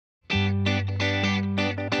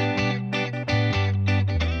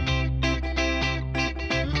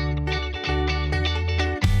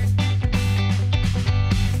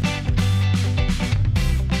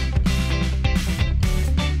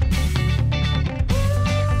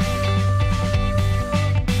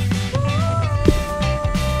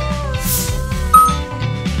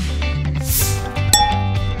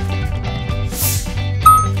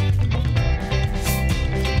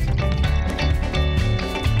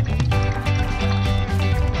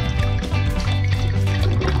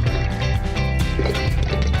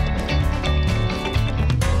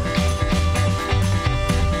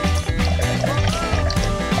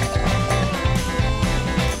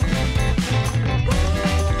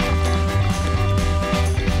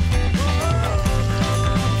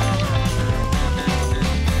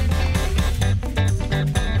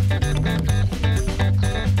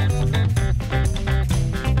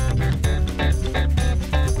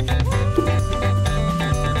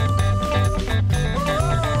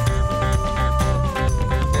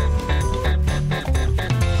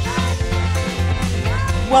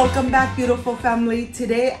Welcome back, beautiful family.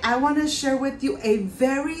 Today I want to share with you a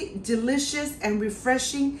very delicious and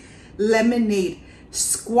refreshing lemonade,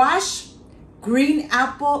 squash green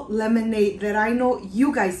apple lemonade that I know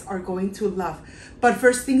you guys are going to love. But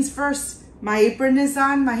first things first, my apron is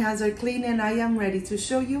on, my hands are clean, and I am ready to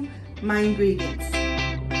show you my ingredients.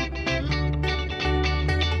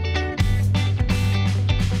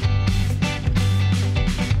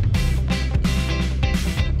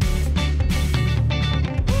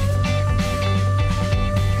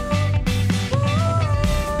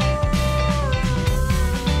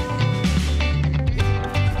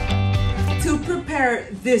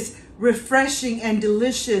 This refreshing and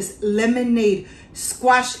delicious lemonade,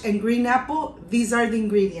 squash and green apple, these are the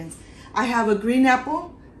ingredients. I have a green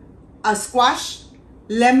apple, a squash,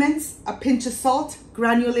 lemons, a pinch of salt,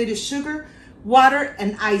 granulated sugar, water,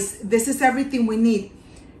 and ice. This is everything we need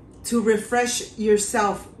to refresh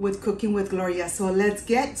yourself with Cooking with Gloria. So let's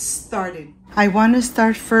get started. I want to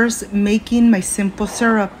start first making my simple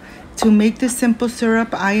syrup. To make this simple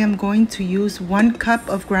syrup, I am going to use 1 cup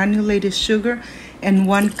of granulated sugar and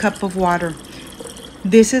 1 cup of water.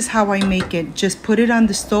 This is how I make it. Just put it on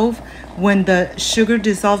the stove. When the sugar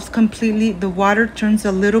dissolves completely, the water turns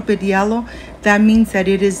a little bit yellow. That means that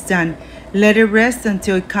it is done. Let it rest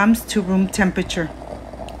until it comes to room temperature.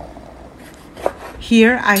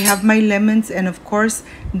 Here I have my lemons, and of course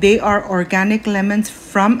they are organic lemons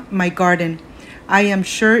from my garden. I am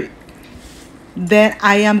sure that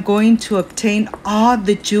I am going to obtain all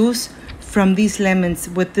the juice from these lemons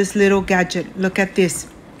with this little gadget. Look at this.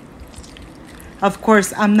 Of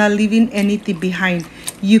course, I'm not leaving anything behind.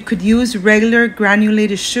 You could use regular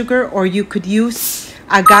granulated sugar, or you could use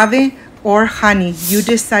agave or honey. You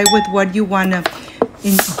decide with what you want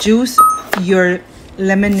to juice your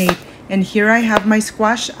lemonade. And here I have my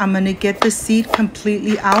squash. I'm going to get the seed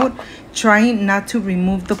completely out, trying not to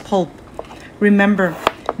remove the pulp. Remember,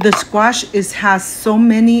 the squash has so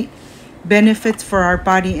many benefits for our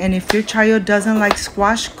body, and if your child doesn't like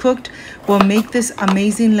squash cooked, will make this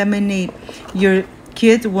amazing lemonade. Your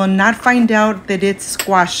kids will not find out that it's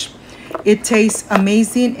squash. It tastes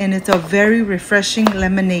amazing, and it's a very refreshing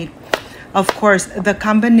lemonade. Of course, the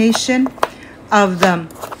combination of the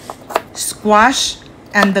squash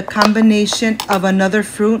and the combination of another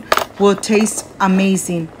fruit will taste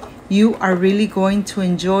amazing. You are really going to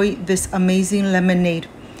enjoy this amazing lemonade.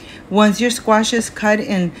 Once your squash is cut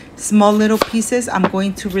in small little pieces, I'm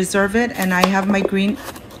going to reserve it, and I have my green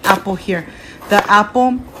apple here. The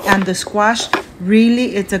apple and the squash,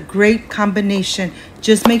 really, it's a great combination.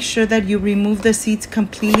 Just make sure that you remove the seeds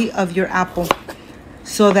completely of your apple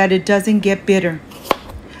so that it doesn't get bitter.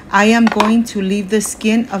 I am going to leave the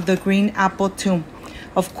skin of the green apple too.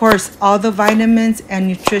 Of course, all the vitamins and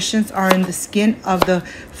nutritions are in the skin of the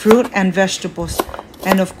fruit and vegetables.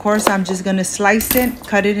 And of course, I'm just going to slice it,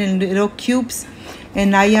 cut it in little cubes,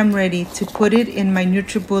 and I am ready to put it in my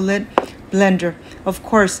NutriBullet blender. Of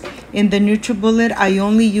course, in the NutriBullet, I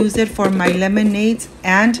only use it for my lemonades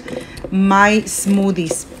and my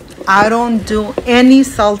smoothies. I don't do any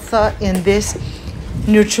salsa in this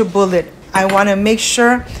NutriBullet. I want to make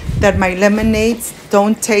sure that my lemonades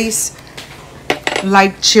don't taste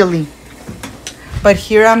like chili. But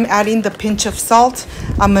here I'm adding the pinch of salt.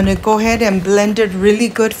 I'm going to go ahead and blend it really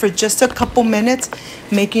good for just a couple minutes,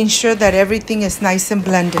 making sure that everything is nice and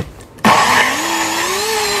blended.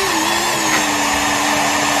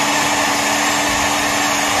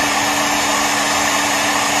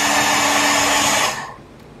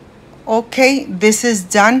 Okay, this is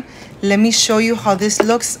done. Let me show you how this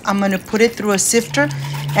looks. I'm going to put it through a sifter,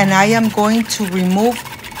 and I am going to remove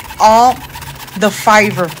all the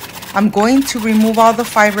fiber. I'm going to remove all the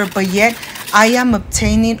fiber, but yet I am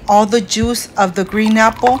obtaining all the juice of the green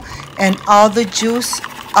apple and all the juice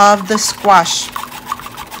of the squash.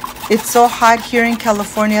 It's so hot here in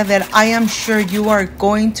California that I am sure you are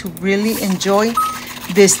going to really enjoy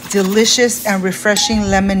this delicious and refreshing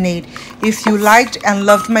lemonade. If you liked and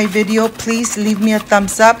loved my video, please leave me a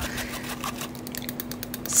thumbs up.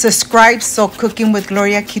 Subscribe so Cooking with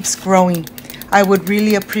Gloria keeps growing. I would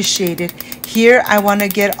really appreciate it. Here, I want to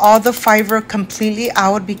get all the fiber completely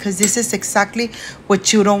out because this is exactly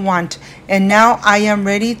what you don't want. And now I am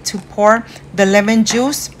ready to pour the lemon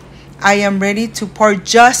juice. I am ready to pour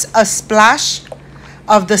just a splash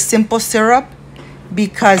of the simple syrup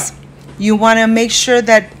because you want to make sure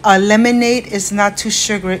that a lemonade is not too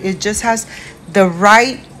sugary. It just has the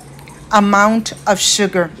right amount of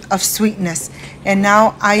sugar, of sweetness. And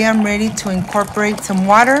now I am ready to incorporate some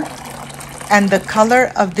water. And the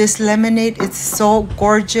color of this lemonade is so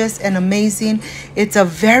gorgeous and amazing. It's a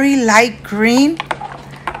very light green.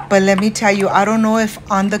 But let me tell you, I don't know if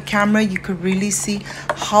on the camera you could really see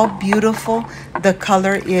how beautiful the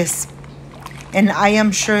color is. And I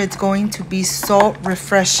am sure it's going to be so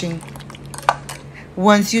refreshing.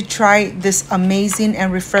 Once you try this amazing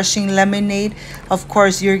and refreshing lemonade, of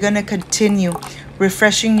course, you're going to continue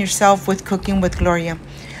refreshing yourself with Cooking with Gloria.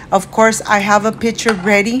 Of course, I have a pitcher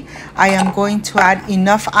ready. I am going to add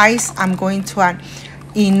enough ice. I'm going to add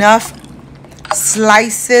enough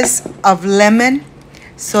slices of lemon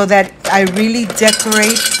so that I really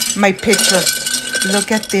decorate my pitcher.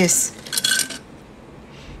 Look at this.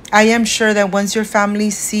 I am sure that once your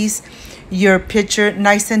family sees your pitcher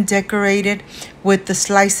nice and decorated with the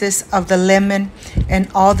slices of the lemon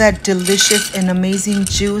and all that delicious and amazing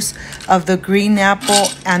juice of the green apple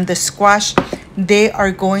and the squash, they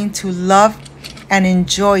are going to love and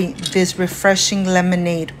enjoy this refreshing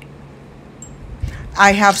lemonade.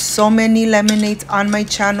 I have so many lemonades on my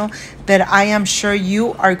channel that I am sure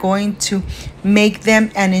you are going to make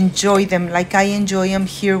them and enjoy them like I enjoy them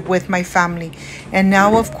here with my family. And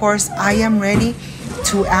now, of course, I am ready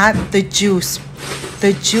to add the juice.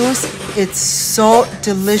 The juice, it's so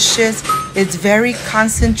delicious. It's very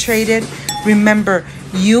concentrated. Remember,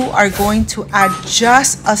 you are going to add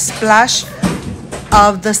just a splash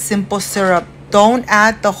of the simple syrup. Don't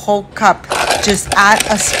add the whole cup. Just add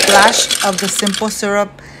a splash of the simple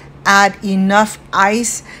syrup. Add enough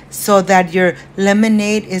ice so that your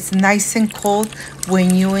lemonade is nice and cold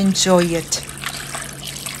when you enjoy it.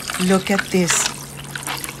 Look at this.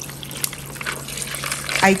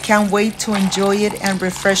 I can't wait to enjoy it and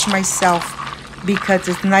refresh myself because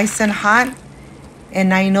it's nice and hot,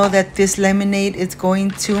 and I know that this lemonade is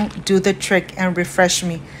going to do the trick and refresh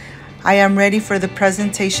me. I am ready for the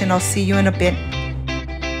presentation. I'll see you in a bit.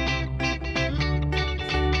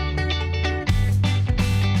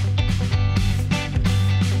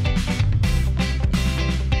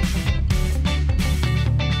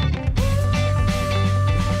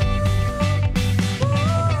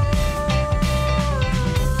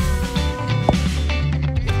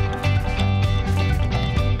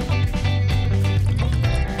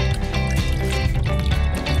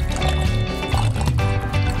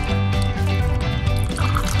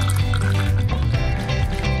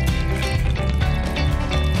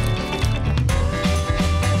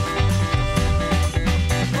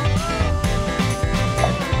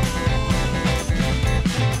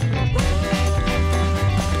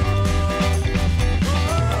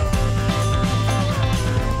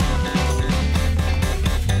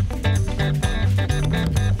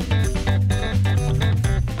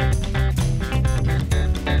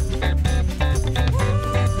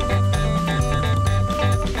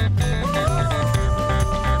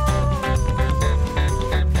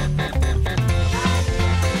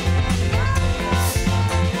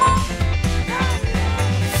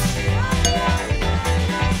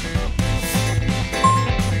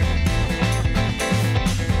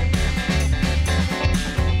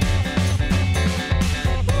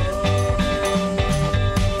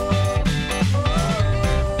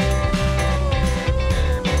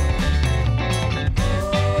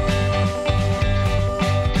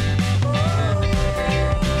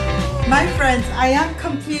 My friends, I am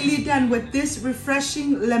completely done with this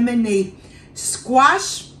refreshing lemonade.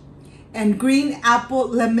 Squash and green apple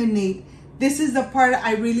lemonade. This is the part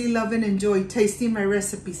I really love and enjoy, tasting my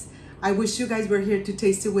recipes. I wish you guys were here to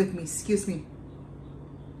taste it with me. Excuse me.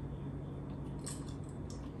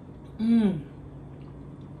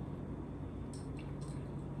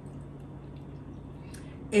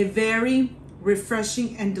 A very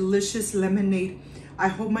refreshing and delicious lemonade. I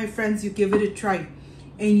hope, my friends, you give it a try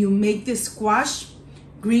and you make this squash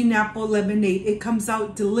green apple lemonade. It comes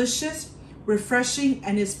out delicious, refreshing,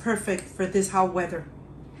 and is perfect for this hot weather.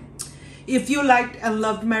 If you liked and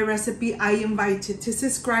loved my recipe, I invite you to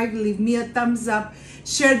subscribe, leave me a thumbs up,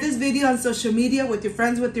 share this video on social media with your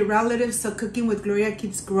friends, with your relatives, so Cooking with Gloria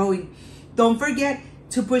keeps growing. Don't forget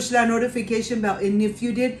to push that notification bell, and if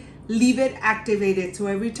you did, leave it activated so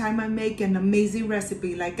every time I make an amazing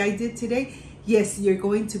recipe like I did today, yes, you're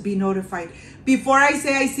going to be notified. Before I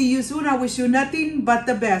say I see you soon, I wish you nothing but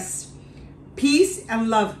the best. Peace and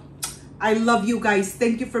love. I love you guys.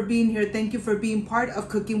 Thank you for being here. Thank you for being part of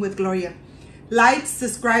Cooking with Gloria. Like,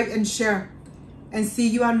 subscribe, and share. And see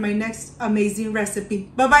you on my next amazing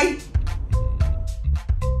recipe. Bye-bye.